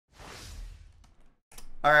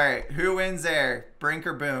All right, who wins there? Brink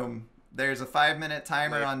or Boom? There's a 5-minute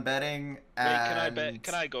timer on betting. And... Wait, can I bet?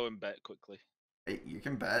 Can I go and bet quickly? You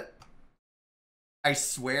can bet. I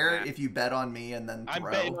swear, if you bet on me and then throw...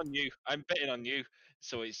 I'm betting on you. I'm betting on you.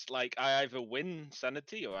 So it's like I either win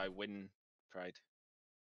sanity or I win pride.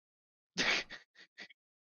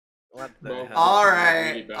 What the hell? All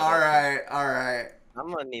right, all right, all right.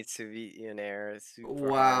 Someone needs to beat you in air.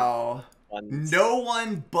 Wow. No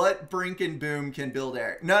one but Brink and Boom can build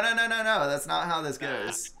air. No. That's not how this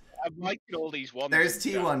goes. I'm liking all these ones. There's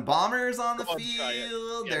T1 bombers on the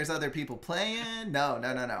field. There's other people playing. No.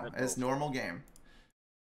 It's normal game.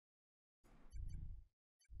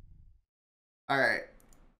 All right.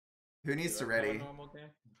 Who needs to ready?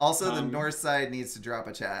 Also, the north side needs to drop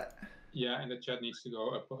a chat. Yeah, and the chat needs to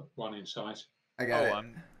go up 1 in size. I got it.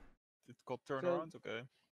 It got turned around, okay.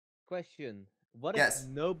 Question. What if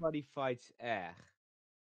nobody fights air?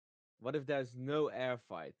 What if there's no air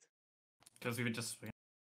fight? Because we would just...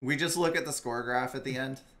 We just look at the score graph at the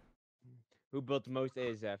end. Who built the most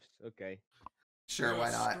ASFs? Okay. Sure,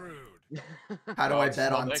 why not? How do I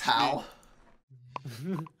bet on Tau?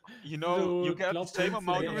 You know, you get the same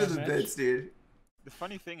amount of bits, dude. The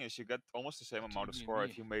funny thing is, you get almost the same amount of score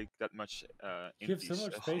if you make that much indies as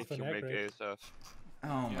if you make ASF.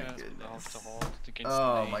 Oh my goodness.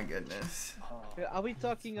 Oh my goodness. Are we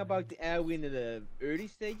talking about the air win in the early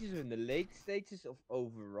stages or in the late stages of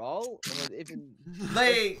overall? Or even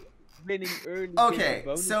winning early? Okay,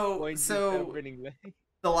 so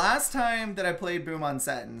the last time that I played Boom on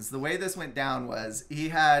Settins, the way this went down was he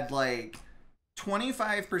had like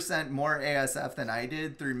 25% more ASF than I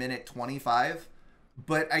did through minute 25,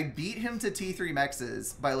 but I beat him to T3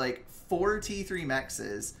 mexes by like 4 T3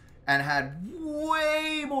 mexes and had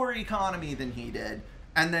way more economy than he did.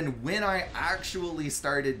 And then when I actually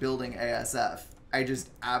started building ASF, I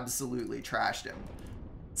just absolutely trashed him.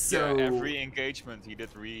 So yeah, every engagement he did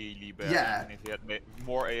really bad. Yeah. And if he had made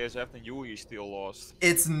more ASF than you, he still lost.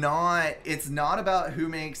 It's not about who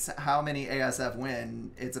makes how many ASF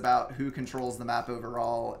win. It's about who controls the map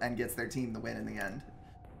overall and gets their team the win in the end.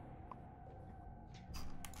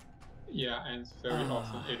 Yeah, and very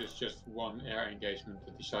often it is just one air engagement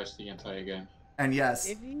that decides the entire game. And yes,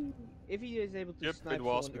 if he is able to snipe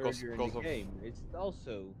someone earlier in the game, it's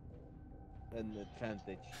also an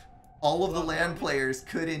advantage. All of the land players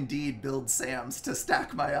could indeed build SAMs to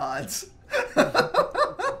stack my odds.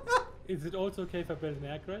 Is it also okay if I build an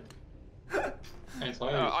air grid?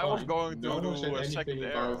 I was going to do a second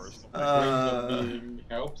air or something. Being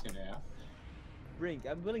helped in air. Brink,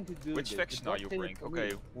 I'm willing to do Which faction are you, Brink?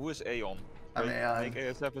 Okay, who is Aeon? I'm Aeon. Make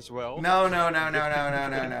ASF as well? No.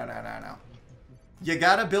 You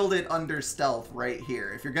gotta build it under stealth right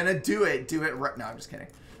here. If you're gonna do it right. No, I'm just kidding.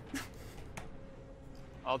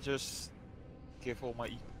 I'll just give all my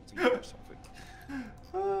equal to you or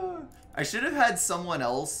something. I should have had someone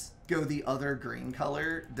else go the other green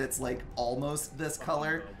color that's like almost this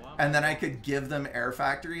color, and then I could give them air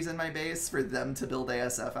factories in my base for them to build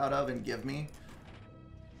ASF out of and give me.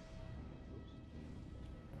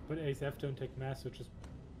 But ASF don't take mass, so just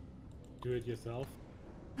do it yourself.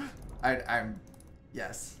 I'm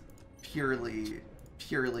yes, purely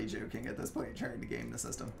joking at this point, trying to game the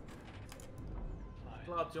system.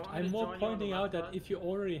 I'm more pointing out that if you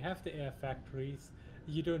already have the air factories,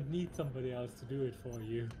 you don't need somebody else to do it for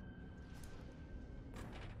you.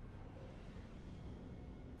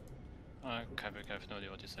 Okay, I have no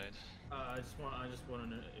idea what you said. I just want to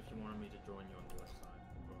know if you wanted me to join you on the west side.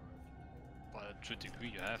 Well, to a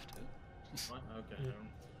degree, you have to. What? Okay.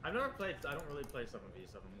 I've never played. I don't really play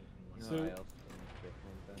 7v7. So,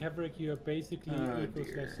 Kavrik, you are basically equal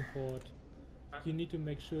 / support. You need to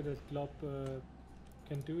make sure that Glob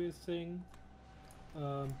can do his thing,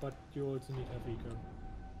 but you also need have eco.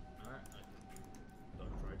 Alright, I'll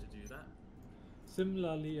try to do that.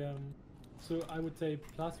 Similarly, so I would say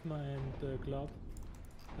Plasma and Glob,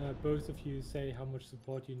 both of you say how much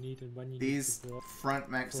support you need and when you need support. These front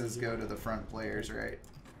mexes go to the front players, right?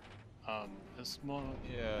 A small...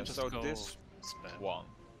 Yeah, so this one.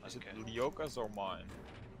 Is it Lyoka's or mine?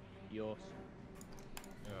 Yours.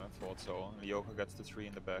 Yeah, I thought so. Lyoka gets the 3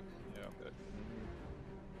 in the back. Yeah, okay.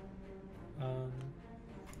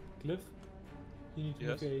 Cliff? You need to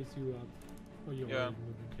move your ASU up. Or you're already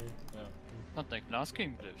moving, okay? Yeah. Not like last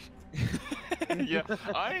game, Cliff. Yeah,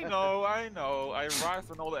 I know. I arrived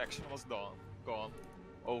when all the action was done. Gone.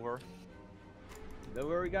 Over. Don't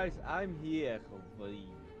worry guys, I'm here, hopefully.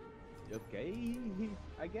 Okay,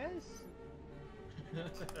 I guess?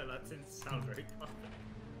 That didn't sound very confident.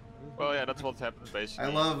 Well, yeah, that's what happened basically.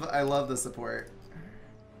 I love the support.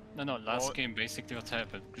 No, last game basically what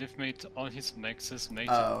happened. Glyph made all his maxes, made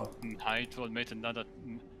height roll, made another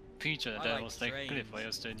feature, and then I was like, Glyph, why are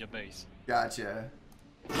you still in your base? Gotcha.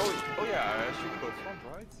 Oh yeah, I should go front,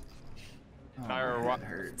 right?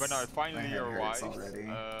 When I finally arrived,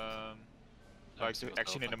 like the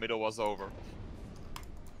action in the middle was over.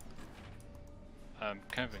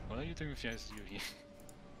 Kevin, what are you doing with the ICU here?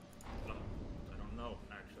 I don't know,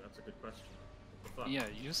 actually, that's a good question. Yeah,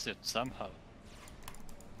 use it somehow.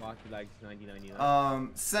 Marky likes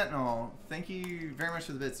 1999. Sentinel, thank you very much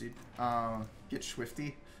for the bits, dude. Get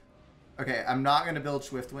Swifty. Okay, I'm not gonna build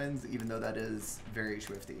Swift wins, even though that is very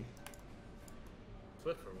Swifty.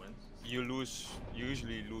 Swift for wins. You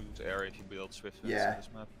usually lose air if you build Swift wins on this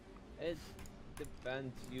map. It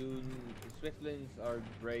depends. Swift wins are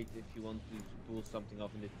great if you want to pull something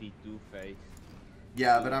off in the T2 phase.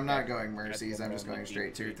 Yeah, but I'm not going Mercies, I'm just going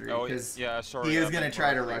straight tier 3, because he is going to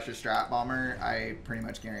try to rush a Strat Bomber, I pretty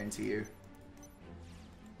much guarantee you.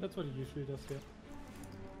 That's what he usually does, yeah.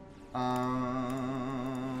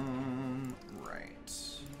 Right.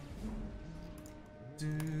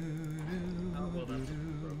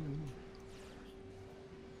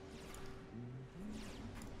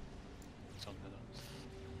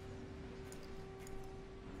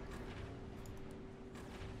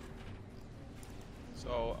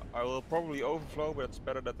 So I will probably overflow, but it's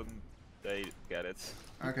better that they get it.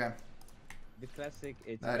 Okay. The classic,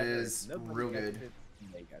 it's that is real good.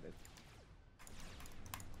 They got it.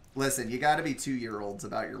 Listen, you got to be 2-year-olds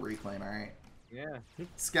about your reclaim, all right? Yeah.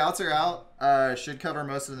 Scouts are out. Should cover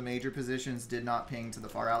most of the major positions. Did not ping to the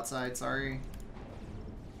far outside. Sorry.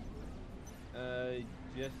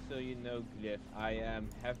 Just so you know, Glyph, I am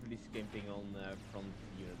heavily skimping on front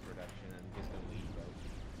unit production and just only Evo.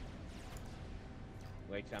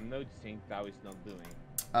 Which I'm noticing Tao is not doing.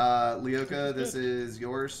 Leoka, this is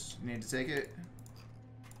yours. You need to take it.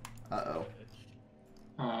 Uh-oh.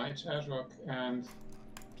 It's Azrock and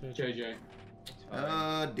JJ.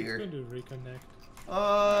 Oh dear. It's going to reconnect.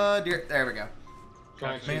 Oh dear. There we go.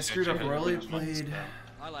 Guys, Man, screwed up royally played.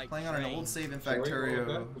 Playing on an old save in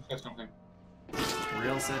Factorio.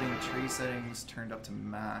 Rail setting, tree settings turned up to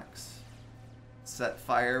max. Set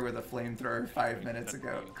fire with a flamethrower 5 minutes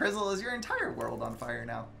ago. Crizzle, is your entire world on fire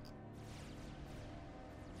now?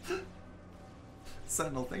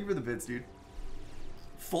 Sentinel, thank you for the bits, dude.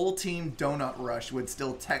 Full team donut rush would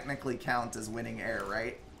still technically count as winning air,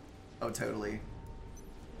 right? Oh, totally.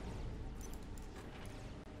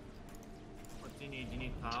 What do you need? You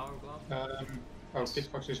need power, Glove? Oh,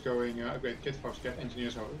 Kitfox is going, upgrade Kitfox, get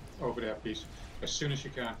engineers over there, please. As soon as you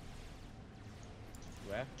can.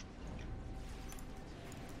 Where?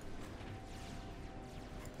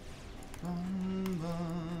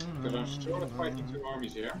 Because I'm sort of fighting two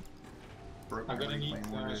armies here. I'm gonna need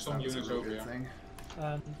some units over here.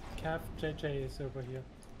 Cav JJ is over here.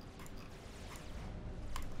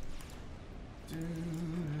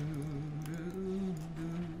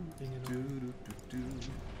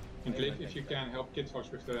 And Glyph, if you can help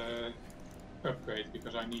Kitfox with the upgrade,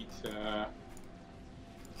 because I need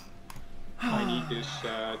this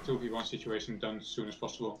 2v1 situation done as soon as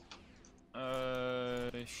possible.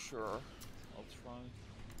 Sure. I'll try.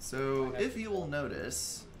 So, if you will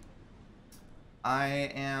notice,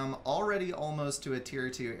 I am already almost to a tier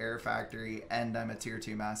 2 air factory, and I'm a tier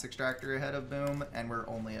 2 mass extractor ahead of Boom, and we're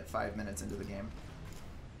only at 5 minutes into the game.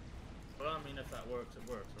 Well, I mean, if that works, it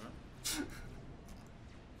works, right?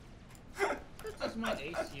 It's just my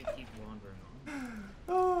AC keep wandering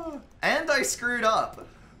on. And I screwed up!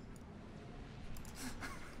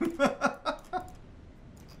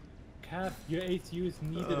 Cav, your ACU is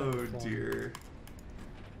needed. Oh dear.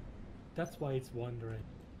 That's why it's wandering.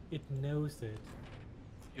 It knows it.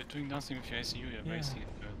 You're doing nothing with your ACU, you're wasting it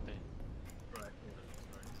currently. Right.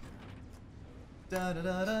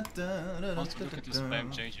 Also look at the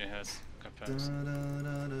spam JJ has confirms.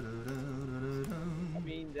 I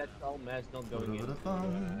mean, that's all mass not going in.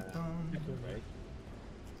 Right?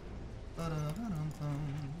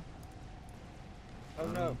 Oh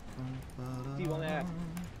no. T1 Air.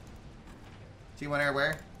 T1 Air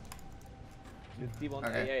where? The T1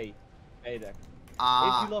 AA. Hey there.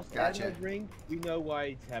 Ah, if you lost gotcha. Ring, we know why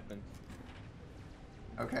it's happened.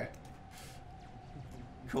 Okay.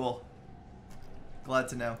 Cool. Glad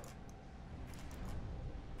to know.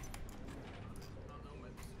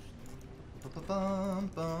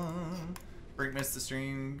 Brink missed the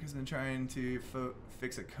stream because I've been trying to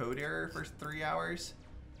fix a code error for 3 hours.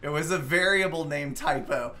 It was a variable name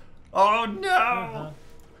typo. Oh no!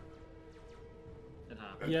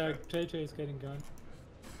 Yeah, JJ is getting gone.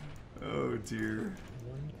 Oh dear.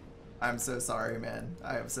 I'm so sorry, man.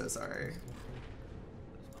 I am so sorry.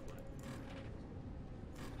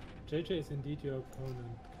 JJ is indeed your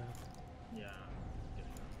opponent, Cap. Yeah.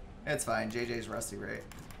 It's fine. JJ's rusty, right?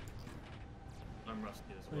 I'm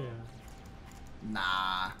rusty as well. Yeah.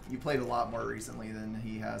 Nah, you played a lot more recently than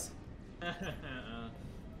he has.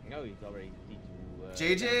 No, he's already T2.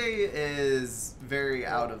 JJ is very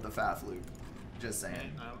out of the FAF loop. Just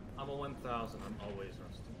saying. I'm a 1000. I'm always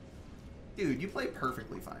rusty. Dude, you play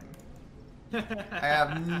perfectly fine. I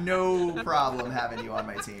have no problem having you on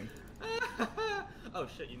my team. Oh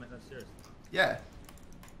shit, you meant that seriously? Yeah.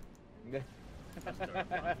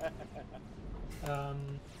 I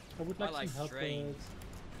would like some help.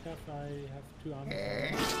 Cap, I have 2 arms.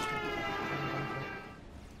 Hey.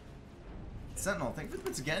 Sentinel, thank you for the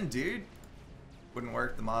bits again, dude. Wouldn't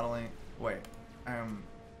work, the modeling. Wait, I am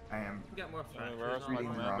Get more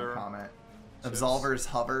reading the wrong comment. Absolvers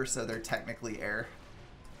hover, so they're technically air.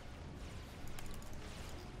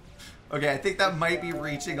 Okay, I think that might be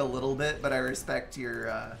reaching a little bit, but I respect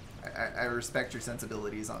your I respect your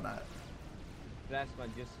sensibilities on that. Last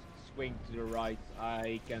one, just swing to the right.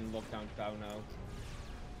 I can lock down town now.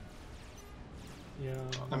 Yeah.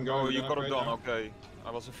 I'm going. Oh, you got it done. Okay.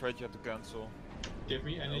 I was afraid you had to cancel. Give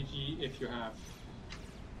me energy if you have.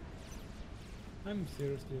 I'm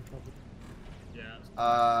seriously in trouble. Yeah.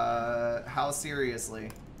 How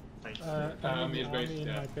seriously? I'm in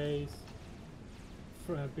my base.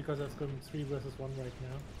 Because I've got 3 versus 1 right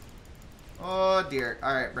now. Oh dear.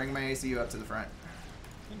 Alright, bring my ACU up to the front.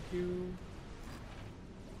 Thank you.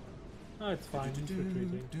 Oh, it's fine. He's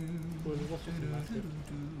retreating. Well, it was just a massive.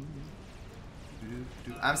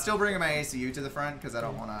 I'm still bringing my ACU to the front because I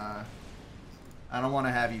don't want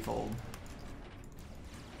to have you fold.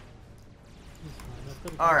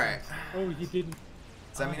 Alright. Oh, he didn't.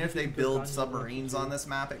 So I mean, if they build submarines on this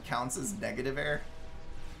map, it counts as negative air?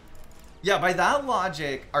 Yeah, by that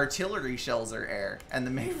logic, artillery shells are air, and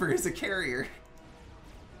the Maver is a carrier.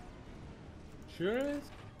 Sure is.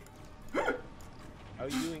 How are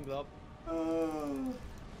you doing, Glob? Oh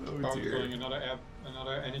dear. Going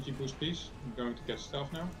another energy boost, please. I'm going to get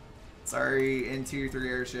stuff now. Sorry, in tier 3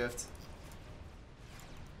 air shift.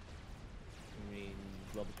 I mean,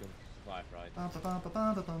 Glob is going to survive, right?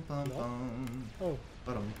 Oh.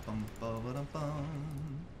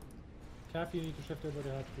 Cap, you need to shift over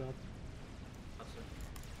the hard Glob.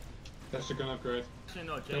 That's the gun upgrade. Actually,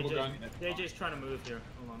 no, JJ's trying to move here.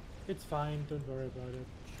 Hold on. It's fine, don't worry about it.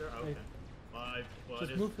 Sure, okay. Well,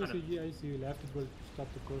 just move with the ICU left, it will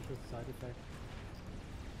stop the cautious side effect.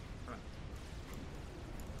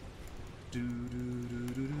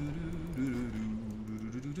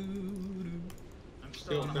 I'm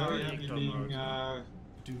still very happy being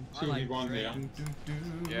 2v1 there.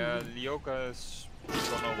 Yeah, Lyoka is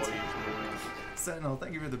don't know what he's doing. Sentinel,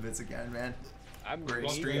 thank you for the bits again, man. I'm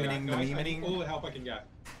streaming the memeing. All the help I can get.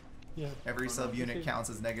 Yeah. Every subunit counts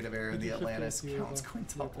as negative air, and the Atlantis counts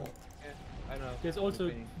quintuple. I know. There's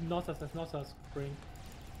also Notas, spring.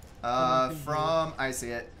 From I see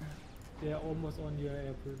it. They're almost on your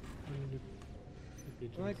airport.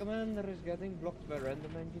 My commander is getting blocked by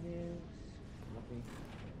random engineers.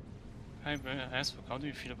 Hey, Asphalt, how do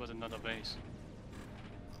you feel about another base?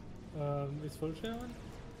 Is full share on?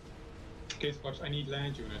 Kitbox, I need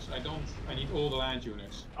land units. I need all the land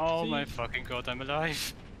units. Oh my fucking god, I'm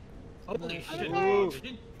alive! Holy shit!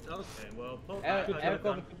 Okay, well, I have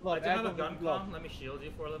a gun con. Let me shield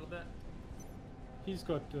you for a little bit. He's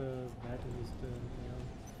got that in his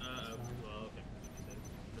well, okay.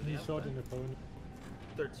 He's shot an opponent.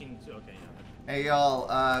 13, okay, yeah. Hey y'all,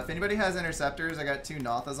 if anybody has interceptors, I got 2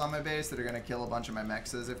 Nothas on my base that are gonna kill a bunch of my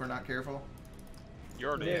mexes if we're not careful.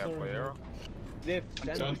 You're the player. Liv,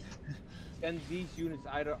 send these units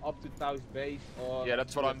either up to Tao's base or... Yeah,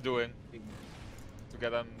 that's what I'm doing. To get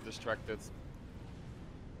them distracted.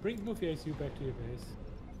 Move your ACU back to your base.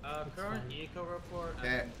 Current eco report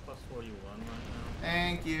okay. Plus 41 right now.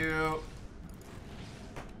 Thank you.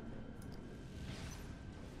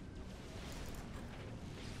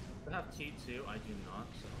 I have T2, I do not,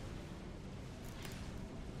 so...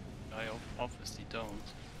 I obviously don't.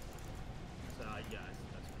 So, yeah,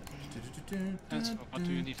 that's what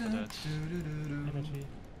do you need for that? Energy.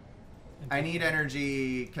 I need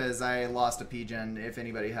energy because I lost a P-gen, if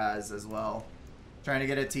anybody has as well. Trying to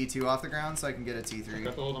get a T2 off the ground so I can get a T3. I've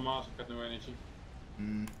got all the mass, I've got no energy.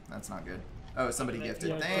 That's not good. Oh, somebody gifted.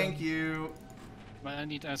 Yeah, thank you. But I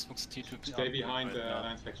need Asphalt T2. Stay behind the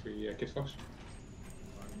land factory, Kitfox.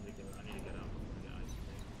 I need to get out.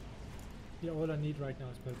 Yeah, all I need right now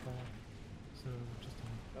is willpower. So, just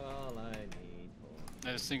all I need.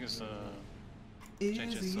 The thing is, JJ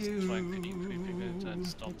is just trying really creeping it and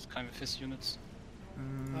stops kind of his units.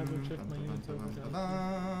 I will shift my units over there.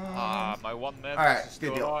 Ah, my one man is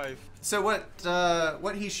still alive. So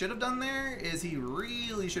what he should have done there is he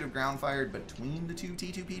really should have ground fired between the two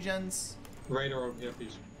T2P gens. Radar over here,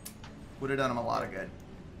 please. Would have done him a lot of good.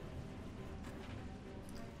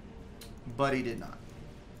 But he did not.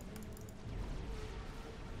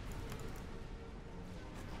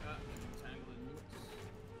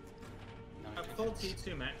 I've called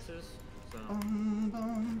T2 maxes, so...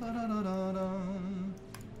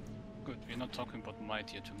 Good, we're not talking about my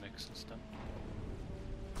tier 2 maxes then.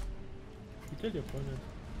 You killed your opponent.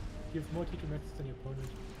 You have more T2 maxes than your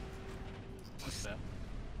opponent. That's fair.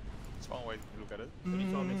 That's one way to look at it. When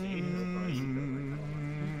you told me to eat your opponent,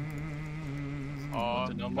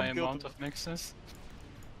 you know my amount of maxes?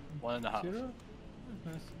 1.5. 0?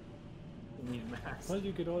 Nice. you need max. Well,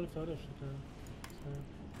 you get all of the other shit there. So.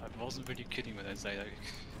 I wasn't really kidding when I say like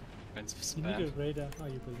expensive spam. You need a radar. Oh,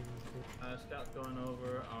 you're building it. Scout going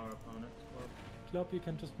over our opponent's club. Club, you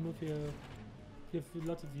can just move your... You have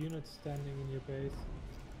lots of units standing in your base.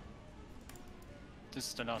 This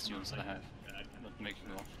is the last units I have. Not making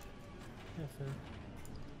more. Yeah, fair.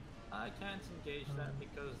 I can't engage that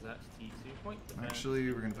because that's T2 point defense. Actually,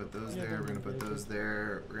 we're gonna put those there, we're gonna put those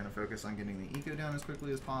there, we're gonna focus on getting the eco down as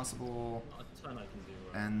quickly as possible. A ton I can do.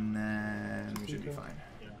 And then we should be fine.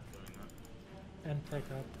 Yeah, doing that. And take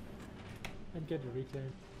up. And get a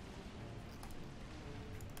reclaim.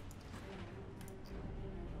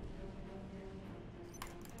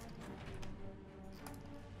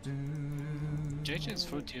 JJ is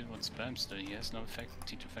full tier 1 spam still, he has no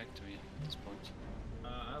T2 factory at this point.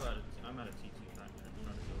 I'm at a T2 factory, I'm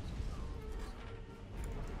trying to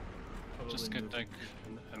build just get like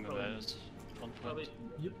an MMLs. Probably.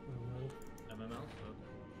 Yep. MMLs?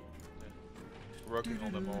 Okay. Working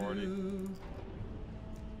on them already.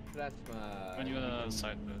 That's my... When you're on the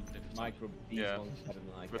side build. Micro yeah,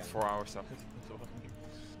 like with 4 hours left.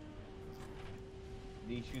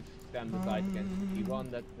 These should stand the fight against the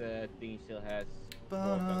T1 that the thing still has.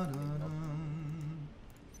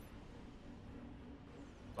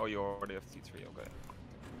 Oh, you already have T3, okay.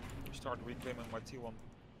 Start reclaiming my T1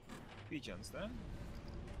 pigeons then.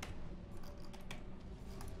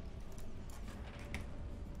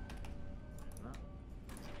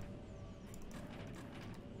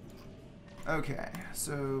 Okay,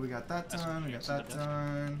 so we got that done, we got that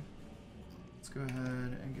done. Let's go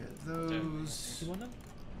ahead and get those. You want them?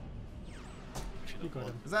 You got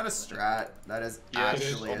them. Is that a strat? That is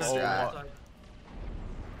actually a strat.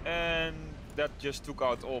 And that just took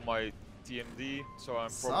out all my TMD, so I'm probably...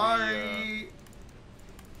 Sorry!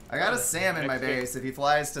 I got a Sam in my base. If he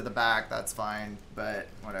flies to the back, that's fine, but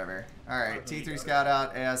whatever. Alright, T3 scout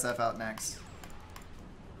out, ASF out next.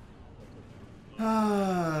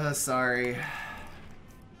 Sorry.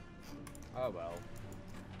 Oh well.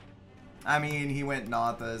 I mean, he went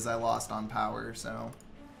Nothas. I lost on power, so.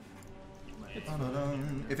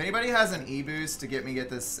 If anybody has an E-boost to help me get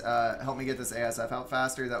this ASF out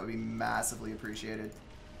faster, that would be massively appreciated.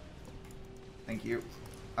 Thank you.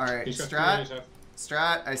 All right,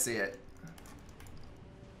 strat. I see it.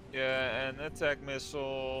 Yeah, and attack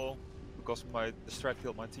missile because the strat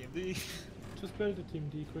killed my TMD. Just build a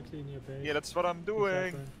TMD quickly in your base. Yeah, that's what I'm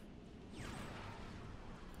doing.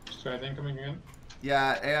 Strat incoming again.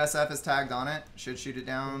 Yeah, ASF is tagged on it. Should shoot it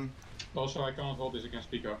down. Also, I can't hold this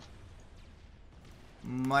against Pico.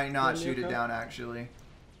 Might not shoot it down, actually.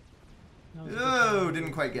 Oh,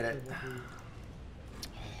 didn't quite get it.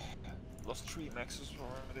 Lost 3 maxes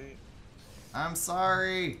already. I'm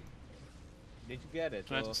sorry. Did you get it?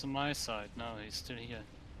 Threat is on my side. No, he's still here.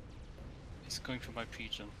 He's going for my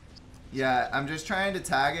pigeon. Yeah, I'm just trying to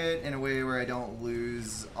tag it in a way where I don't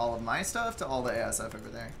lose all of my stuff to all the ASF over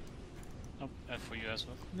there. Oh, and for you as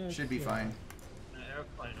well. No, should be fine.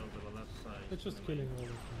 Airplane over the left side. It's just killing all of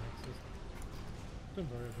the maxes. Don't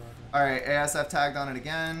worry about it. Alright, ASF tagged on it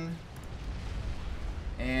again.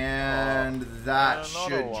 And that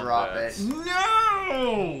should drop it.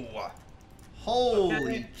 No!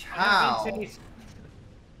 Holy cow.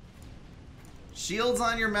 Shields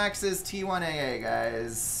on your maxes T1AA,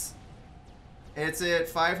 guys. It's at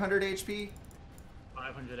 500 HP.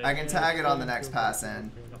 500 I can tag it on the next pass in.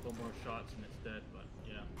 A couple more shots and it's dead, but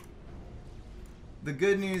yeah. The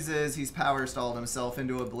good news is he's power stalled himself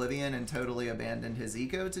into oblivion and totally abandoned his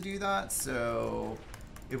eco to do that, so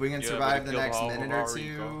if we can survive the next minute or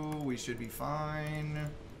two, we should be fine.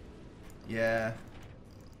 Yeah.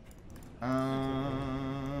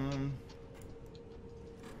 I'm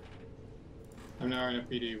now in a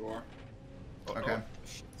PD war. Okay.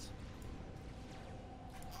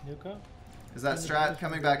 Nuka? Is that strat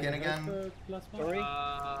coming back in again?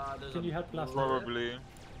 Can you help Plasma? Probably.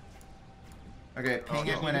 Okay, ping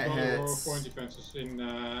it when it hits. Point defenses in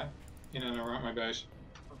and around my base.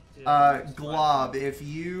 Glob, if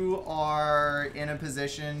you are in a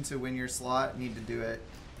position to win your slot, need to do it.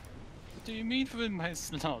 What do you mean win my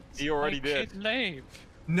slot? You already did. Late.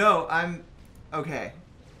 No, I'm... Okay.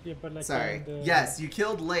 Yeah, but like sorry. Yes, you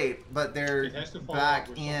killed late, but they're back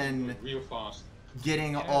in real fast.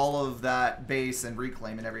 Getting all of that base and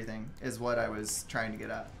reclaim and everything is what I was trying to get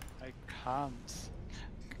at. I can't.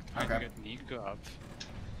 I can get Nico up.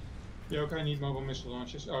 Yeah, okay, I need mobile missile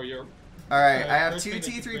launches. Oh, you're... Alright, I have 2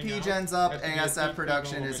 T3P gens up, ASF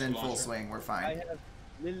production is in full swing, we're fine. I have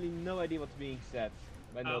literally no idea what's being said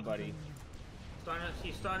by nobody.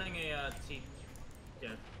 He's starting a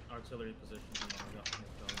artillery position.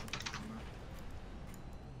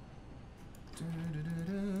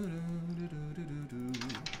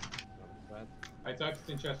 I typed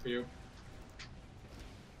it in chat for you.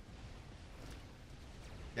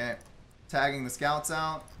 Okay, tagging the scouts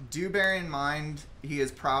out. Do bear in mind, he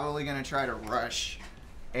is probably going to try to rush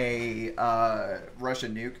a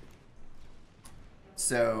nuke.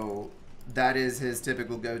 So that is his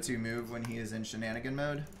typical go-to move when he is in shenanigan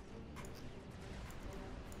mode.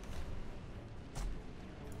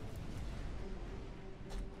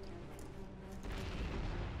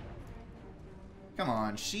 Come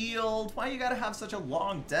on, shield. Why you gotta have such a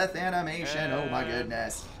long death animation? Oh my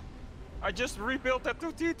goodness. I just rebuilt that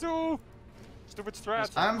 2T2! Stupid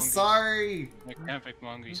strat. I'm sorry.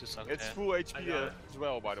 It's full HP as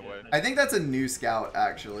well, by the way. I think that's a new scout,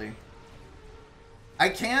 actually. I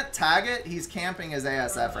can't tag it. He's camping his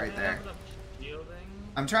ASF right there.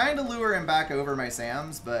 I'm trying to lure him back over my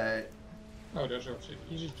SAMs, but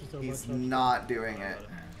he's not doing it.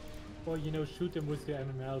 Or, you know, shoot them with the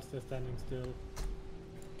MMLs, they're standing still.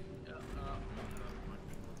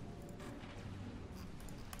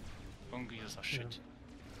 Bungies are shit.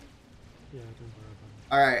 Yeah, don't worry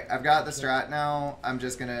about Alright, I've got the strat now. I'm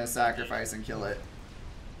just gonna sacrifice and kill it.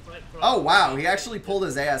 Oh wow, he actually pulled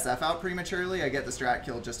his ASF out prematurely. I get the strat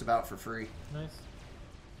kill just about for free. Nice.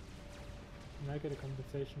 And I get a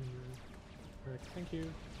compensation. Correct. Thank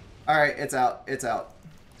you. Alright, it's out. It's out.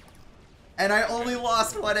 And I only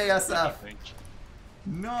lost one ASF.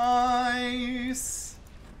 Nice.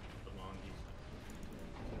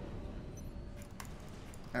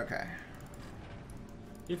 Okay.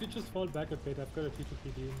 If you just fall back a bit, I've got a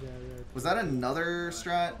T2PD in the area. Was that another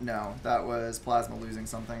strat? No, that was Plasma losing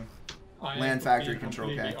something. Land factory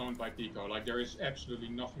control. Okay. Owned by Pico. Like there is absolutely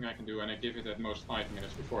nothing I can do, and I give it at most 5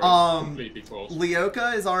 minutes before it completely falls.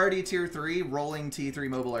 Leoka is already tier 3, rolling T3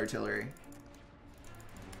 mobile artillery.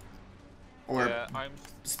 Or yeah,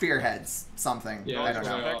 spearheads, something. Yeah, I don't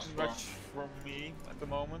know. Much from me at the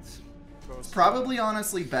moment. It's probably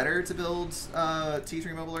honestly better to build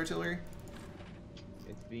T3 mobile artillery.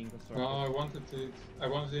 It's being constructed. Well, I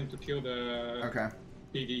wanted him to kill the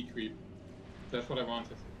PD creep. That's what I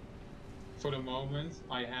wanted. For the moment,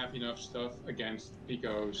 I have enough stuff against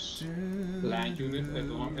Pico's land unit as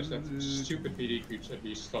long as that stupid PD creeps at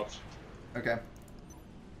least stops. Okay.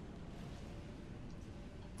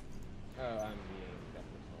 Oh, I'm being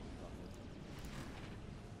definitely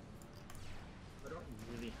I don't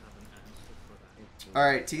really have an answer for that.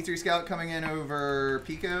 Alright, T3 scout coming in over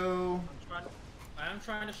Pico. I am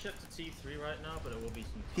trying to shift to T3 right now, but it will be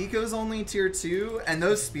some time. Pico's only tier 2, and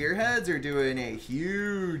those spearheads are doing a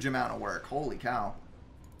huge amount of work. Holy cow.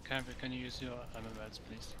 Camper, can you use your MMLs,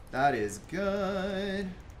 please? That is good.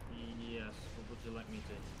 Yes, what would you like me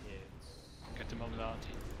to hit? Get the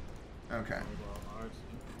mobility. Okay. Mobile arts.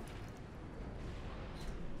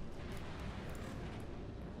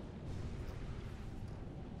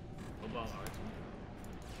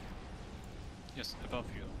 Yes, above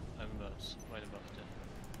you. MMLs, right above them.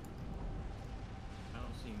 I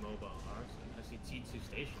don't see mobile arts. I see T2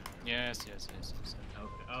 station. Yes.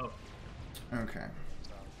 Okay. Oh. Okay.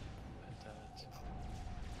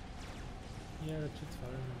 Yeah, that shit's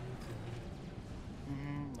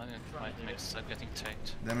fine. My mechs are getting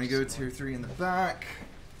tagged. Then we go tier 3 in the back,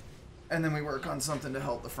 and then we work on something to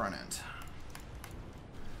help the front end.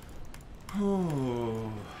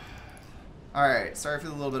 Oh. Alright, sorry for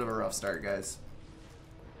the little bit of a rough start, guys.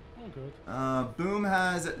 Oh, good. Boom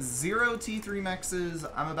has 0 T3 mexes.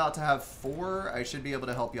 I'm about to have 4. I should be able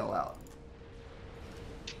to help y'all out.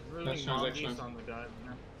 Really sounds excellent. on the guy.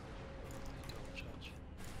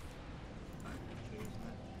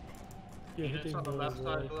 You're hitting on the left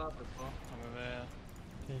side of the lap as well. I'm aware.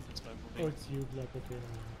 Okay. That's my Oh, it's you, Glob. Okay.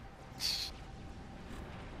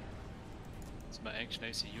 It's my action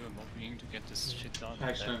ACU and mobbing to get this shit done.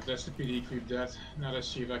 Excellent, that's the PD creep dead. Now let's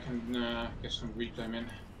see if I can get some reclaim in.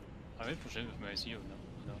 I will push in with my ACU now.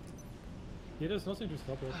 No. Yeah, there's nothing to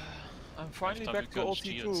stop it. I'm finally back to all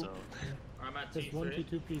T2. So. I'm at There's T3. one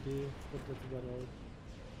T2 PD, but that's about all.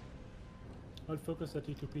 I'll focus at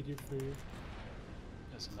T2 PD for you.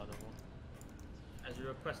 There's another one. As you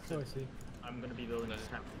requested, Oh, I see. I'm going to be building a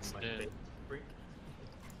SAM in my base.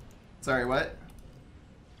 Sorry, what?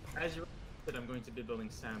 As you requested, I'm going to be building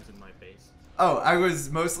SAMs in my base. Oh, I was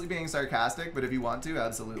mostly being sarcastic, but if you want to,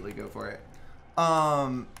 absolutely go for it.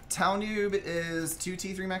 Town Noob is 2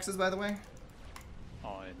 T3 mexes, by the way.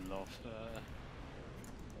 Oh, I love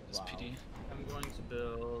this PD. I'm going to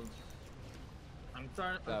build... I'm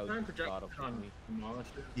trying to project on demolish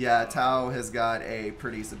it. Yeah, Tau has got a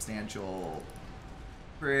pretty substantial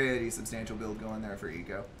build going there for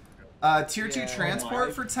Eco. Tier 2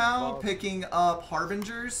 transport for Tau, picking up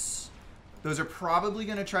Harbingers. Those are probably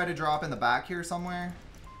going to try to drop in the back here somewhere.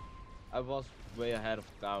 I was way ahead of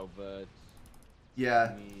Tau, but...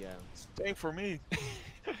 Yeah. Stay for me.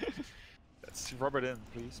 Let's rub it in,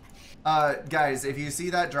 please. Guys, if you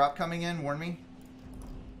see that drop coming in, warn me.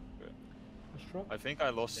 I think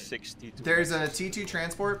I lost 60 to There's a T2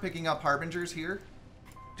 transport picking up Harbingers here.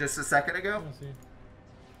 Just a second ago.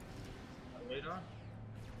 Radar?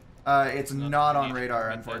 It's not on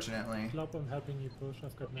radar, unfortunately. Club, I'm helping you push.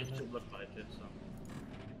 I've got It mana. should look like it, so...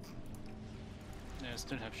 Yeah, I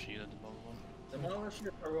still have shield at the moment. The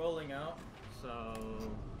Demolishers are rolling out, so...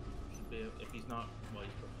 Should be, if he's not... Well,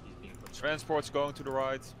 he's being put... Transport's going to the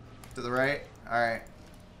right. To the right? Alright.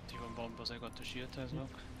 T1 bombers, I got the shield as well.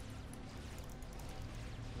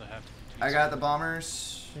 I got the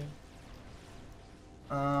bombers. Okay.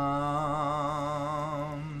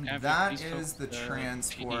 That is the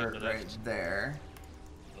transport right there.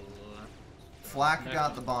 Flak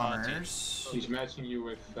got the bombers. He's matching you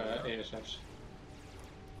with ASFs.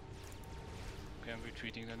 Okay, I'm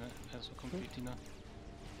retreating then as a completely now.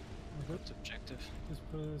 What's objective? This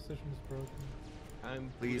position is broken.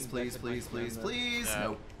 Please, please, please, please, please. Yeah.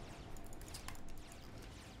 Nope.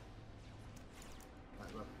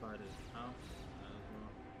 Left side is out as well.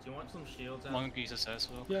 Do you want some shields out? One piece as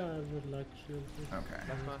well. Yeah, I would like shield. Okay.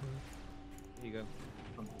 That's fine. Here you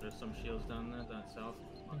go. There's some shields down there, down south.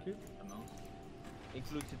 Thank you.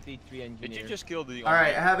 Includes the T3 engineer. Did you just kill the...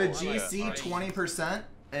 Alright, I have a GC 20%.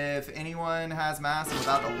 If anyone has mass, I'm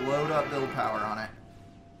about to load up build power on it.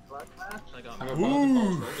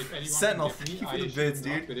 Ooh! Sentinel, thank you for the bids,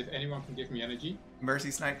 dude. But if anyone can give me energy.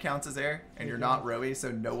 Mercy Snipe counts as air, and you're not rowy,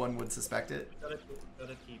 so no one would suspect it. You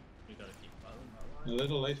gotta keep A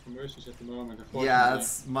little late for Mercies at the moment, unfortunately. Yeah,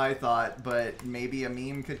 that's my thought, but maybe a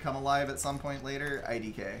meme could come alive at some point later.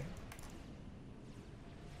 IDK.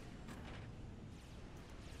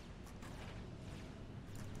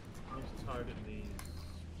 target these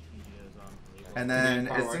and then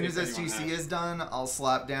as soon as this GC is done, I'll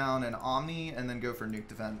slap down an Omni and then go for nuke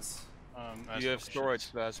defense. You have storage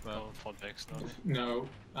plasma. No,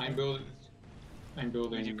 I'm building. I've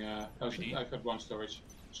got one storage.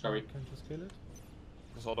 Sorry. Can just kill it.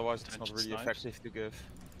 Because otherwise it's not really effective to give.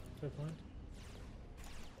 Fair point.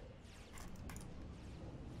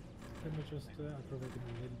 Let me just aggravate him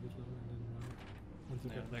a little bit longer and then run. Once you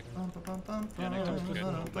get back. Yeah,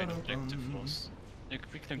 like main objective was... You can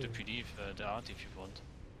reclaim the PD if, the art if you want.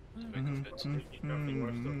 To make it fit. No,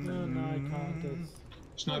 I can't.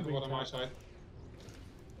 Sniper one on my side.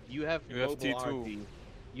 You have T2.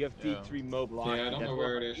 You have T3 mobile RT. Yeah, I don't know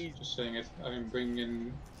where it is. Just saying it. I'm bringing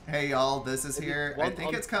in... Hey y'all, this is here. I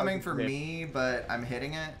think it's coming for me, but I'm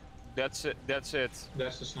hitting it. That's it. That's it.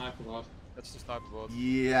 That's the sniper bot. That's the sniper bot.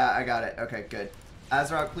 Yeah, I got it. Okay, good.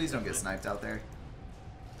 Azrock, please don't get sniped out there.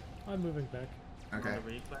 I'm moving back. Okay.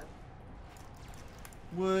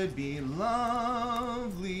 Would be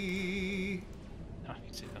lovely.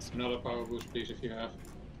 Another power boost, please, if you have.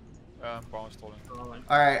 Power stalling.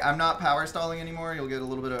 Alright, I'm not power stalling anymore. You'll get a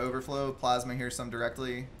little bit of overflow. Plasma here some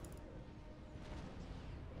directly.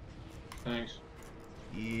 Thanks.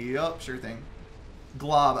 Yup, sure thing.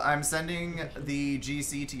 Glob, I'm sending the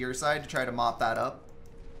GC to your side to try to mop that up.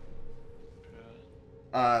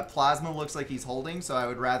 Plasma looks like he's holding, so I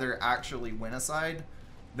would rather actually win a side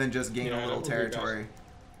than just gain a little territory.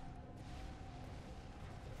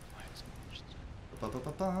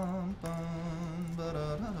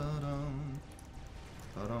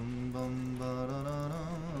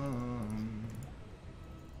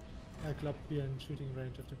 I club here in shooting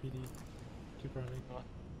range of the PD. Keep running.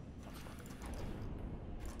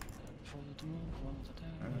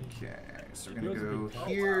 Okay, so we're gonna go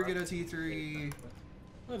here, get a T3.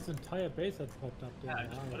 Oh, this entire base had popped up there.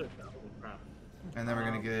 And then we're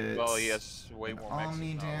gonna get. Well, he has way more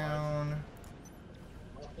Omni down.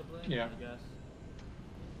 Possibly, yeah. I guess.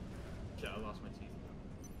 Shit, I lost my teeth.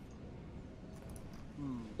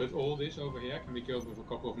 But all this over here can be killed with a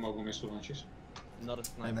couple of mobile missile launchers. Not a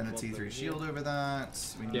sniper. And then a T3 shield over that.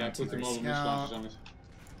 We need a put the T3 mobile missile scout. launchers on it.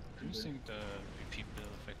 Do you think the repeat build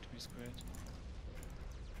effect is great?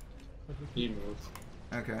 He moved.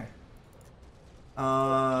 Okay.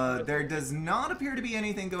 There does not appear to be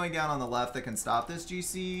anything going down on the left that can stop this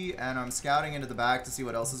GC, and I'm scouting into the back to see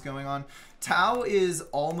what else is going on. Tau is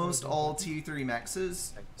almost all T3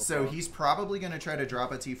 mexes, so he's probably going to try to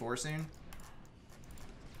drop a T4 soon.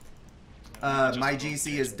 My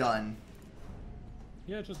GC is done.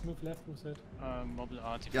 Yeah, just move left, who said? Mobile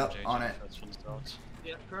RT. Yep, on it.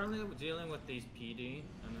 Yeah, currently we're dealing with these PD,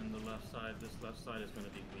 and then the left side, this left side is going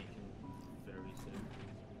to be weakened very soon.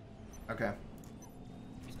 Okay.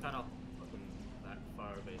 He's kind of fucking back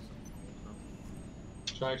fire base.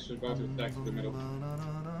 Strikes are about to attack to the middle.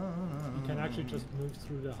 You can actually just move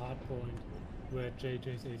through the hard point where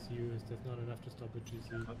JJ's ACU is. There's not enough to stop a GC.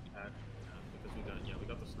 Because we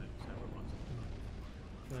got the sniper ones.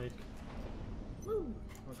 Like,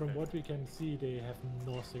 from what we can see, they have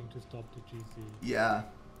nothing to stop the GC. Yeah.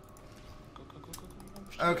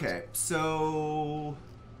 Okay, so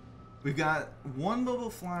we've got one mobile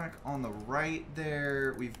flak on the right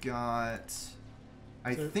there. We've got,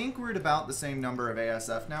 I think we're at about the same number of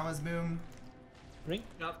ASF now as Boom. Ring?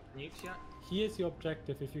 Got nukes yet? Here's your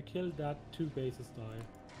objective. If you kill that, 2 bases die.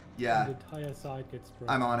 Yeah. And the entire side gets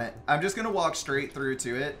broken. I'm on it. I'm just going to walk straight through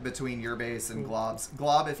to it between your base and Glob's.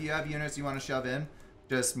 Glob, if you have units you want to shove in,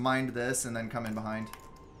 just mind this and then come in behind.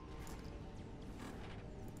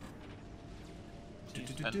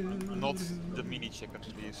 And not the mini chicken,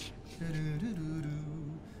 please.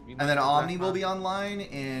 And then Omni will be online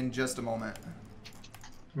in just a moment.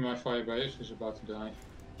 My fire base is about to die.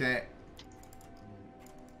 Okay.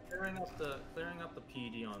 Clearing up the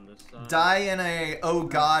PD on this side. Die in a, oh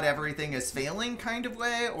god, everything is failing kind of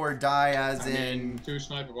way, or die as in... 2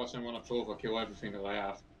 sniper bots and 1 Absolve will kill everything that I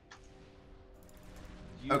have.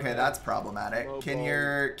 Okay, that's problematic. Can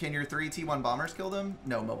your 3 T1 bombers kill them?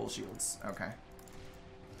 No mobile shields. Okay.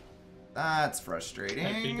 That's frustrating.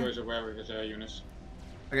 And Pico is aware of his air units.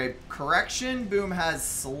 Okay, correction, Boom has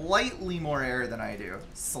slightly more air than I do.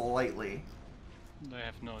 Slightly. They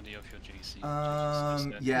have no idea of your GC.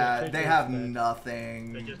 Yeah, they have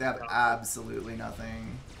nothing. They have absolutely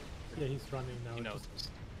nothing. Yeah, he's running now. He knows.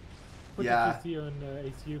 Put the GC on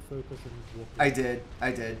ACU focus and walk. I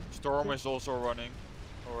did. Storm is also running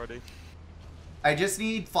already. I just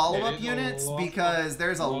need follow-up units because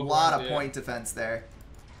there's a lot of point defense there.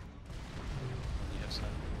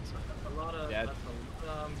 A lot of...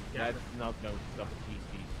 That's not no double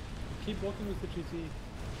GC. Keep walking with the GC.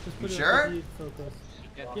 Just put it sure? on PD focus.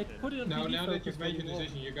 Yeah, put it on No, PD now that you've made your walk.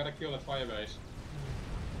 decision, you gotta kill that fire base.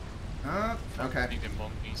 Okay. I think the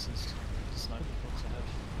bomb pieces. The sniper box I have.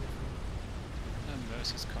 And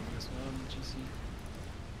Mercy's coming as well on the GC.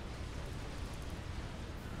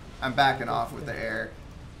 I'm backing off with the air.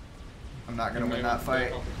 I'm not gonna win that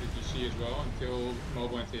fight. Off with the GC as well until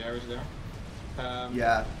mobile anti-air is there.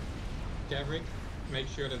 Yeah. Gavrick, make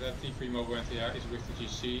sure that that T3 mobile anti-air is with the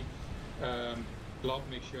GC. Blob,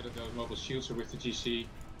 make sure that those mobile shields are with the GC.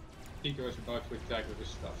 Pico is about to attack with his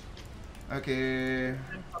stuff. Okay.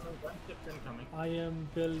 I am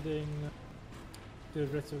building the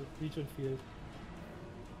rest of region field.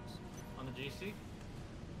 On the GC?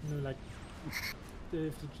 No, like,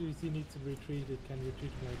 if the GC needs to retreat, it can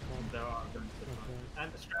retreat to my top. There are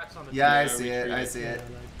and the strats on the Yeah, I GC. see it. I see it.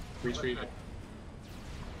 Yeah, like, Retreat it.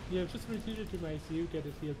 yeah, just retreat it to my ACU, get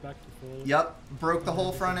it healed back to full. Yep. Broke the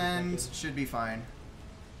whole front end. Should be fine.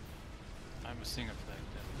 I'm a single flag.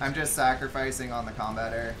 I'm just sacrificing on the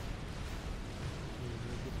combat air.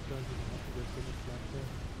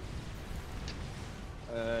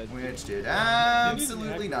 Which did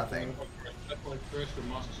absolutely nothing. That point first for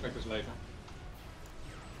Master Spectres later.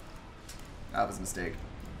 That was a mistake.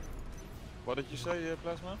 What did you say,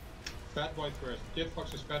 Plasma? Fat White first. Kid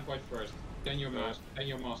Fox is Fat White first. Then your Master, then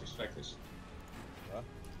your Master Spectres. Huh?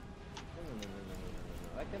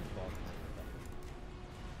 No. I can talk.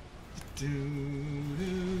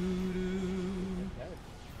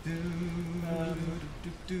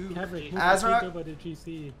 Azra, over the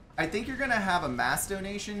GC. I think you're gonna have a mass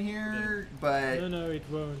donation here, but No, it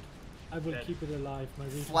won't. I will keep it alive. My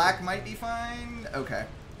flak might be fine. Okay.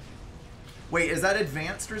 Wait, is that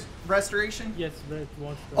advanced restoration? Yes, red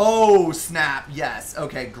wants. Oh snap! Yes.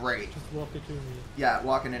 Okay, great. Just walk it to me. Yeah,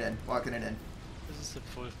 walking it in. Walking it in. This is the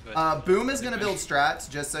full threat. Boom is gonna build strats,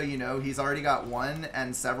 just so you know. He's already got 1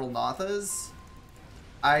 and several Nothas.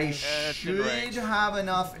 I should have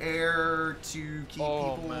enough air to keep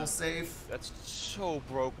people safe. That's so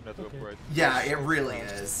broken, that upgrade. Yeah, it really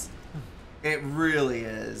is. It really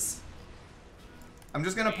is. I'm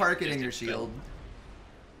just gonna park it in your shield.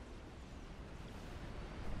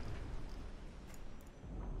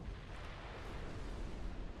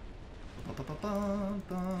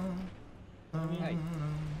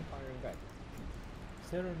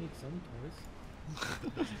 Sarah needs some toys.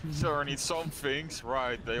 Sarah needs some things,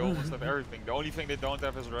 right? They almost have everything. The only thing they don't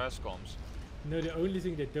have is RASCOMs. No, the only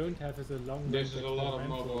thing they don't have is a long. This is a lot of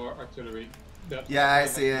mobile artillery. Yeah, I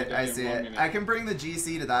see it. I see it. I can bring the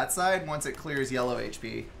GC to that side once it clears yellow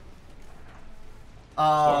HP.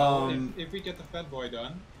 Well, if we get the fat boy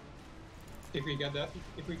done, if we get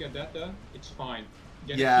that done, it's fine.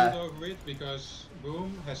 Get a shield over it because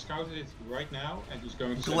Boom has scouted it right now and he's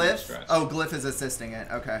going to Glyph? Oh, Glyph is assisting it.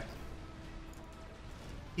 Okay.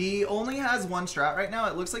 He only has one strat right now.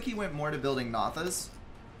 It looks like he went more to building Nothas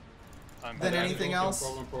than anything else.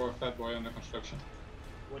 Problem for a fat boy under construction.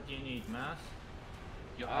 What do you need, mass?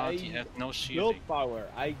 Your arty has no shielding. Build power.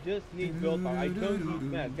 I just need build power. I don't need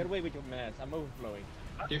mass. Get away with your mass. I'm overflowing.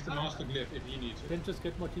 Give the master Glyph if he needs it. Then just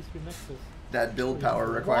get more T3 Nexus. That build power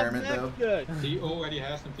requirement, though. He already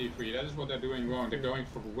has some T3. That is what they're doing wrong. They're going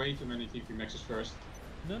for way too many T3 Maxes first.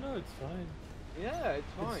 No, it's fine. Yeah, it's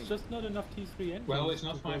fine. It's just not enough T3 engines. Well, it's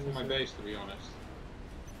not fine for my base, to be honest.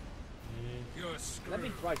 Let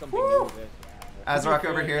me try something new with this. Azrock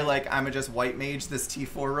over here, like, I'ma just white mage this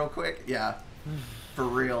T4 real quick. Yeah, for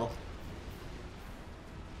real.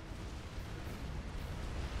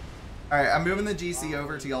 Alright, I'm moving the GC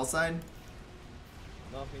over to y'all side.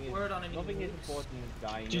 Nothing is important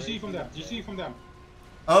dying. GC from them. GC from them.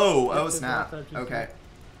 Oh snap. Okay.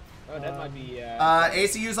 Oh, that might be.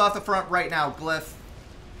 ACU's off the front right now. Glyph.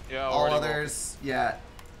 Yeah. All others. Yeah.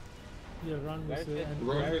 Yeah, run with the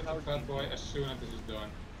fat boy as soon as this is done.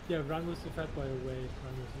 Yeah, run with the fat boy away.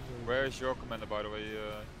 Where is your commander, by the way,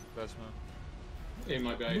 Vesma? In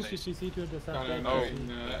my base. Use the GC to intercept. No,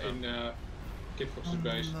 in Kid Fox's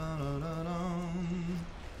base.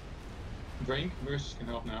 Brink, Mercy can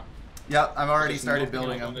help now. Yep, I've already started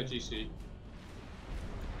building them. On the GC.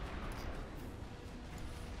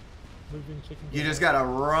 You just gotta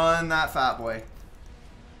run that fat boy.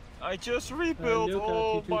 I just rebuilt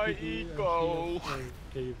all my eco.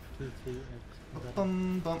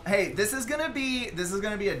 Hey, this is gonna be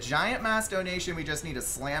a giant mass donation. We just need to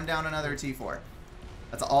slam down another T4.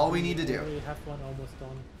 That's all we need to do. We have one almost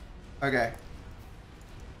done. Okay.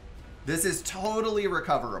 This is totally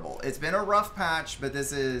recoverable. It's been a rough patch, but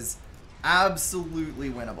this is absolutely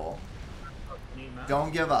winnable.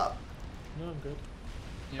 Don't give up. No, I'm good.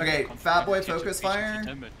 Okay, Fat Boy focus fire.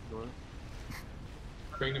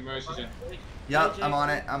 Bring the mercies in. Yep, I'm on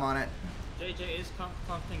it. I'm on it. JJ is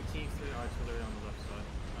comping T3 artillery on the left side.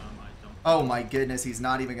 I don't. Oh my goodness, he's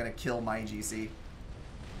not even gonna kill my GC.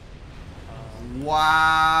 Wow.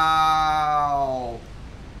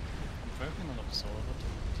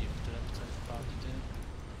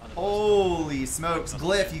 Holy smokes,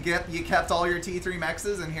 Glyph, you kept all your T3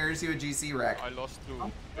 mexes and here's you a GC wreck. I lost 2.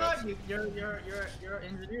 Oh God, you're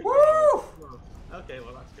engineering. Woo! Okay,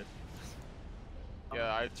 well that's good.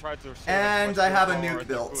 Yeah, I tried to. And I have a nuke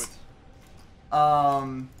built.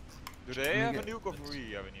 Do they have a nuke or do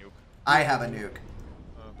we have a nuke? I have a nuke.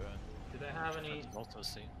 Okay. Do they have any?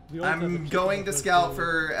 I'm going to scout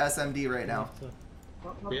for SMD right now.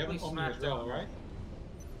 We have an Omni as well, right?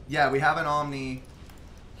 Yeah, we have an Omni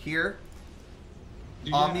here.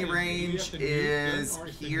 Omni range is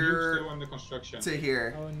here to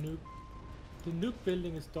here. Our nuke, the nuke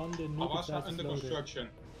building is done. The nuke is under construction.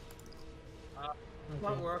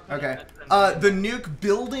 Okay. The nuke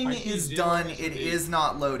building is done. It is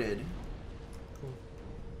not loaded.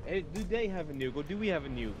 Hey, do they have a nuke or do we have a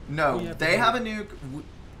nuke? No, they have a nuke.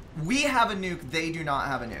 We have a nuke. They do not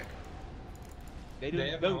have a nuke. They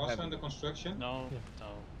don't have under construction? No.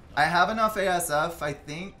 I have enough ASF, I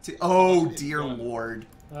think, to... Oh, dear lord.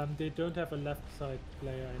 They don't have a left side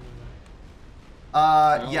player anymore.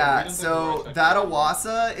 Yeah, so that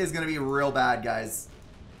Awasa is going to be real bad, guys.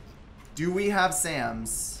 Do we have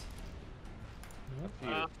Sam's?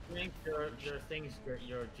 I think your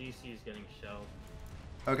GC is getting shelled.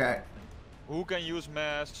 Okay. Who can use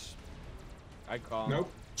mass? I can't.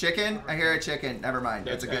 Nope. Chicken? I hear a chicken. Never mind.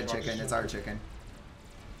 It's a good chicken. It's our chicken.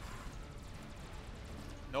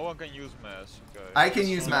 No one can use mass. Okay. I can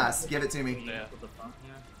use mass. Give it to me.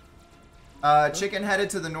 Yeah. Chicken headed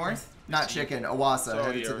to the north? Not chicken. Awasa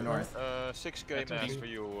headed to the north. 6k mass for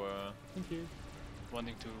you. Thank you.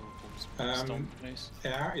 Wanting to stone place.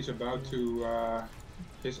 Air is about to...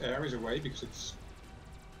 his air is away because it's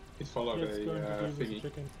It followed a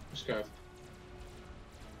thingy. Scout.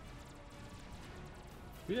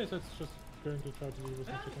 Yes, that's just going to try to deal with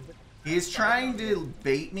the chicken. He's trying to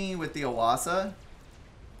bait me with the Owasso.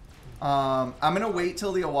 I'm gonna wait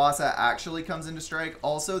till the Owasso actually comes into strike.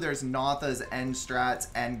 Also, there's Notha's end strats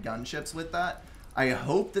and gunships with that. I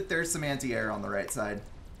hope that there's some anti-air on the right side.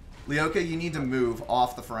 Leoka, you need to move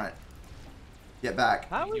off the front. Get back.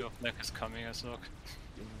 Your flag is coming as well.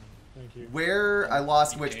 Thank you. Where I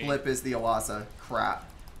lost which blip is the Owasso. Crap.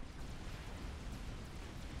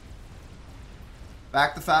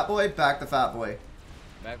 Back the fat boy. Back the fat boy.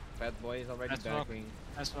 Fat boy is already backing.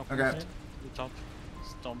 Okay. The top.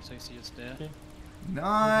 Storm CC is there. Okay.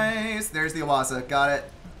 Nice. There's the Owasso. Got it.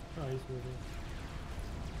 Oh, he's moving.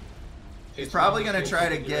 He's probably gonna try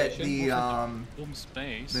to get the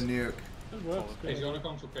space. the nuke. He's gonna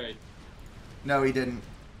come to K. No, he didn't.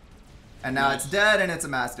 And now it's dead, and it's a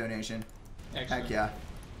mass donation. Excellent. Heck yeah.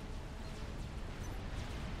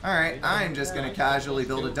 Alright, I'm just gonna casually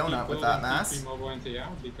build a donut with that mass.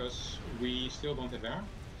 Because we still don't have air.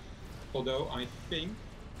 Although I think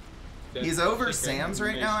that he's over Sam's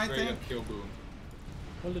right now, I think.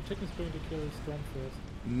 Well, the chicken's going to kill Storm first.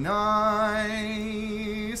 Nice.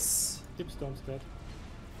 Keep Storm's dead.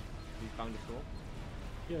 You found the soul?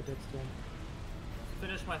 Yeah, that's Storm.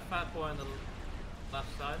 Finish my fat boy on the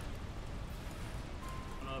left side.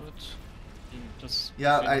 Just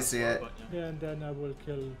yeah, I see it. Yeah, and then I will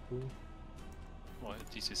kill Boom. Well,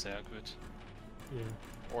 this is sehr good. Yeah.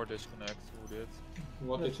 Or disconnect, who did.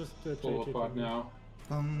 What is just fall apart now?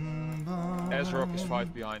 Azrock is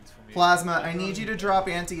 5 behind for me. Plasma, I need you to drop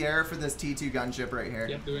anti-air for this T2 gunship right here.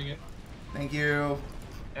 Yep, doing it. Thank you.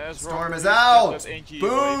 Azrock, Storm is out!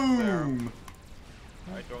 Boom!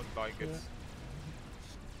 I don't like it.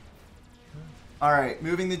 Alright,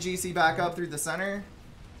 moving the GC back up through the center.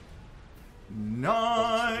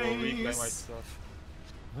 Nice!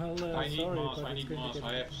 Well, I need sorry, mass, I need mass,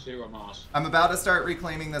 I have 0 mass. I'm about to start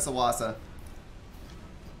reclaiming this Owasso.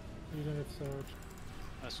 You don't have Surge.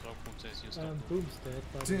 Azrock says you stop. Boom's dead,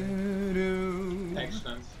 by the way.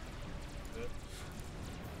 Excellent.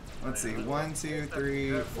 Let's see, 1, 2,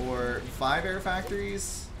 3, 4, 5 air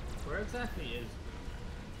factories. Where exactly is?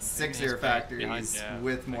 6 air factories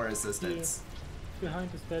with more assistance.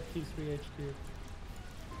 Behind is that T3 HQ.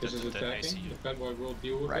 This is attacking. The fat boy will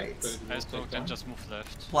deal with it, but it will Azrock can just move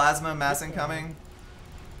left. Plasma mass incoming.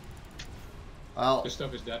 Well, the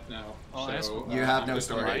stuff is dead now. Oh, so you have no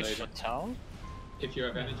storage. If you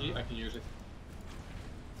have energy, I can use it.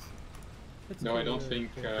 No, I don't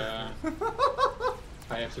think I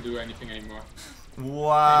have to do anything anymore.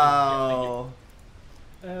 Wow.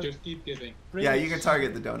 Just keep giving. Yeah, you can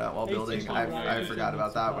target the donut while building. I forgot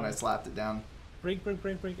about that when I slapped it down. Bring.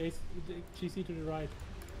 GC to the right.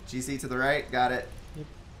 GC to the right, got it. Yep.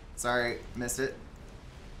 Sorry, missed it.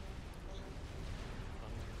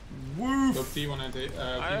 Woof! So T1 and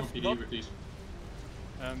T1 PD with these.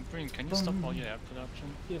 Brink, can you stop all your air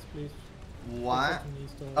production? Yes, please. What?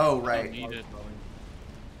 Oh, right. Need it.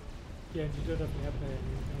 Yeah, you don't have to have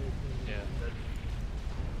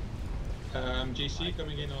Yeah. GC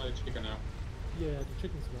coming in on the chicken now. Yeah, the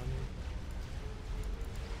chicken's running.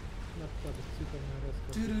 Not quite a super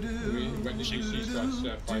nice. When the GC starts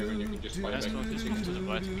firing, you can just fire back. Azrock is to the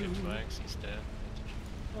right of your tracks, he's there.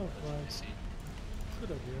 Oh, right.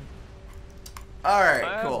 Good idea. Alright,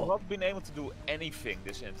 I cool. have not been able to do anything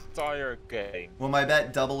this entire game. Will my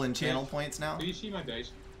bet double in channel points now? Do you see my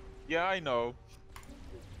base? Yeah, I know.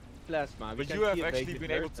 Plasma, but you have actually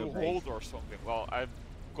been able to hold or something. Well,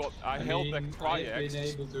 I held back Triax. I've been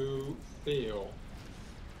able to fail.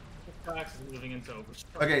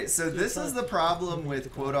 Okay, so this is the problem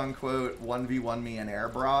with quote-unquote 1v1 me and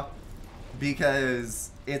Airbra, because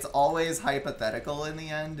it's always hypothetical in the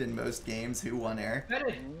end in most games who won air.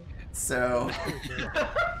 So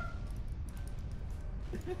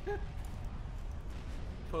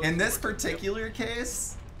in this particular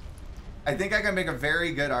case, I think I can make a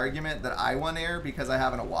very good argument that I won air because I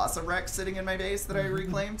have an Owasso Rex sitting in my base that I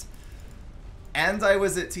reclaimed. And I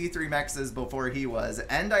was at T3 Mexes before he was,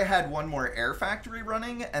 and I had one more air factory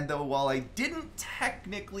running, and though while I didn't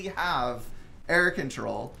technically have air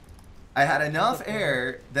control, I had enough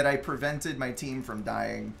air that I prevented my team from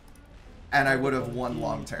dying, and I would have won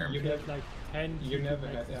long term. You never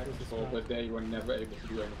had air control, but they were never able to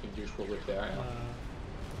do anything useful with their air.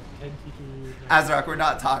 Azrock, we're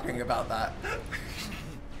not talking about that.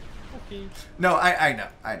 Okay. No, I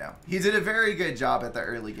know. He did a very good job at the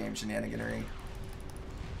early game shenaniganery.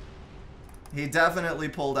 He definitely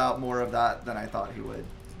pulled out more of that than I thought he would,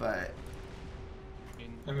 but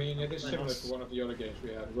I mean, it is similar to one of the other games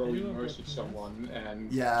we had, where we merged someone,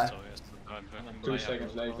 and yeah. 2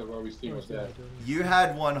 seconds later, Roby's team was dead. You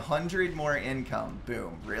had 100 more income.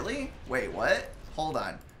 Boom. Really? Wait, what? Hold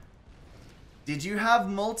on. Did you have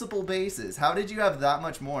multiple bases? How did you have that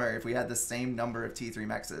much more if we had the same number of T3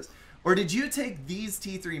 mexes? Or did you take these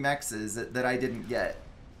T3 mexes that I didn't get?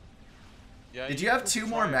 Yeah, did you have 2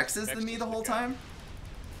 more mexes than me the whole time?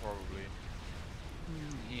 Probably.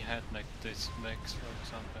 He had like this mex, for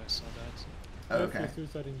example, I saw that. Okay.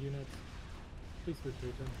 Suicide in units. Please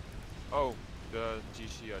retreat him. Oh, the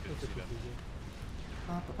GC, I didn't see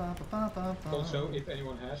that. Also, if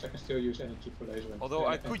anyone has, I can still use energy for laser. Although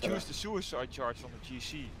I could use the suicide charge on the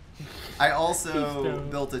GC. I also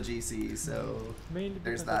built a GC, so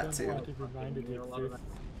there's that too. I'm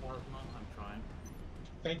trying.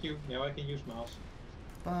 Thank you. Now I can use mouse.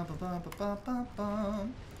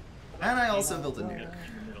 And I also built a nuke.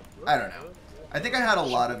 I don't know. I think I had a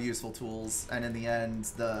lot of useful tools, and in the end,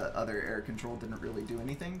 the other air control didn't really do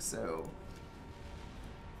anything, so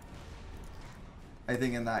I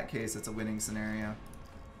think in that case it's a winning scenario.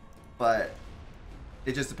 But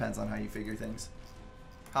it just depends on how you figure things.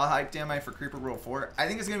 How hyped am I for Creeper World 4? I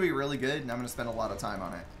think it's going to be really good, and I'm going to spend a lot of time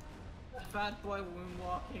on it. Fat boy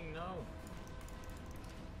walking, no.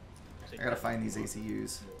 I gotta find these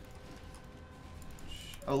ACUs.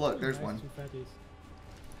 Oh look, there's one.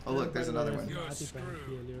 Oh look, there's another one.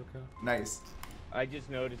 Nice. I just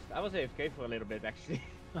noticed. I was AFK for a little bit actually.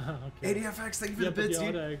 Okay. ADFX, thank you for the bits,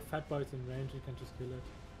 dude. The other fat boy's in range, you can just kill it.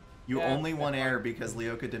 You only won air because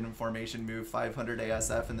Leoka didn't formation move 500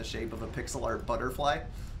 ASF in the shape of a pixel art butterfly.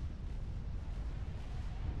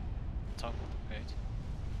 Top of the page.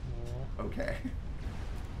 Okay.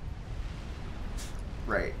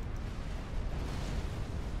 Right.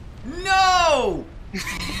 No!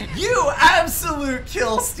 You absolute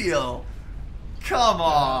kill steal! Come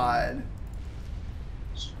on!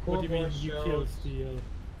 What do you mean you kill steal?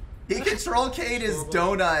 He control K'd his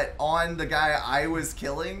donut on the guy I was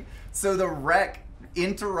killing, so the wreck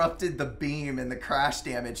interrupted the beam and the crash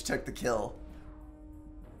damage took the kill.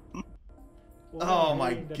 Oh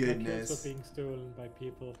my goodness. Kills are being stolen by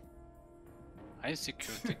people. I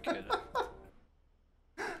secured the kill.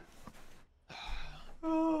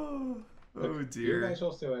 Oh dear. You guys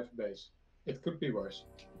all still have base. It could be worse.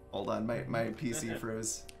 Hold on, my PC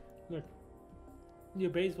froze. Look, your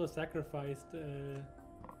base was sacrificed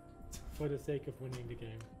for the sake of winning the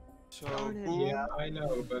game. So, boom, yeah, I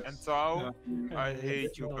know, but and Tao, I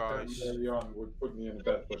hate you guys. Would put me in a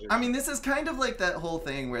bad position. I mean, this is kind of like that whole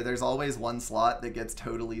thing where there's always one slot that gets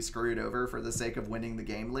totally screwed over for the sake of winning the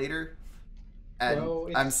game later. And well,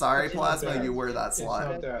 I'm sorry, Plasma, you were that slot.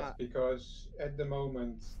 It's not that, because at the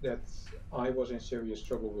moment that I was in serious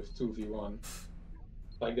trouble with 2v1,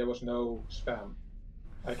 like there was no spam.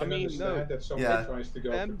 I can understand that someone tries to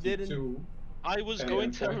go for T2. I was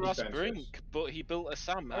going to harass Brink, but he built a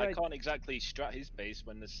Sam. I can't exactly strat his base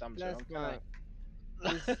when there's Sam's around, can I?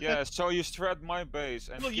 Yeah, so you strat my base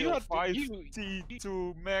and killed 5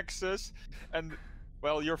 T2 maxes, and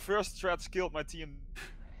well, your first strats killed my team.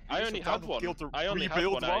 I only had one. I only had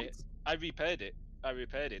one. I repaired it.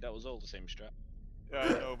 That was all the same strat. Yeah, I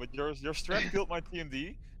know, but your strat killed my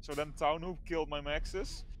TMD, so then Town killed my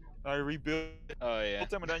maxes. I rebuilt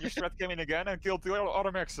them, and then your strat came in again and killed the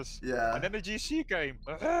other maxes. Yeah. And then the GC came.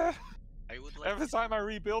 Every time I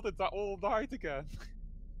rebuilt it, that all died again.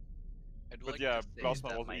 But yeah,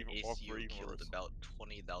 Plasma was even killed about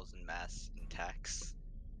 20,000 mass in tax.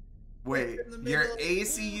 Wait, your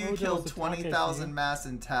ACU killed 20,000 mass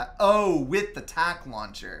in tac. Oh, with the tac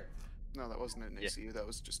launcher. No, that wasn't an ACU. That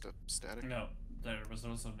was just a static. No, there was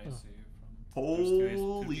also an ACU.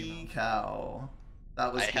 Holy cow.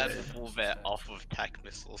 That was I had full vet off of tac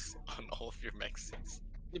missiles on all of your mexes.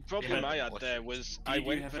 The problem I had there was I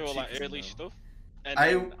went through all that early stuff, and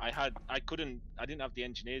I didn't have the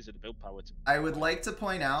engineers or the build power to. I would like to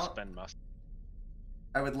point out. Spend mass.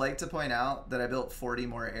 I would like to point out that I built 40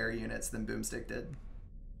 more air units than Boomstick did.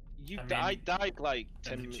 I died like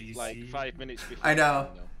 5 minutes before. I know.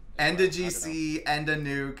 And a GC, and a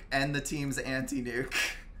nuke, and the team's anti-nuke.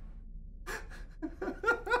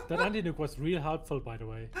 That anti-nuke was real helpful, by the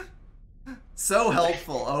way. So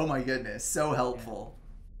helpful. Oh my goodness. So helpful.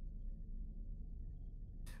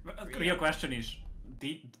 Your question is,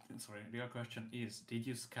 did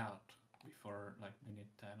you scout before like minute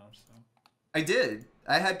 10 or so? I did.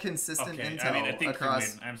 I had consistent intel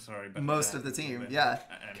across I'm sorry, but most of the team. Yeah.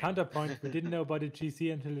 Counterpoint, we didn't know about the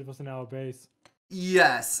GC until it was in our base.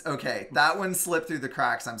 Yes. Okay. That one slipped through the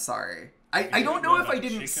cracks. I'm sorry. I don't know if I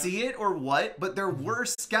didn't see it or what, but there were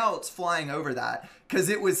scouts flying over that because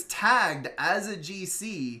it was tagged as a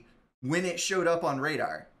GC when it showed up on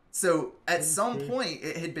radar. So at some point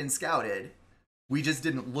it had been scouted. We just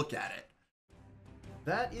didn't look at it.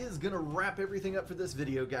 That is going to wrap everything up for this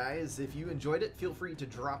video, guys. If you enjoyed it, feel free to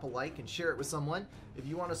drop a like and share it with someone. If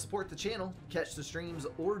you want to support the channel, catch the streams,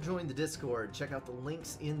 or join the Discord, check out the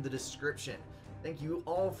links in the description. Thank you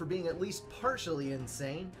all for being at least partially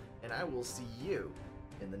insane, and I will see you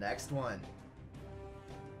in the next one.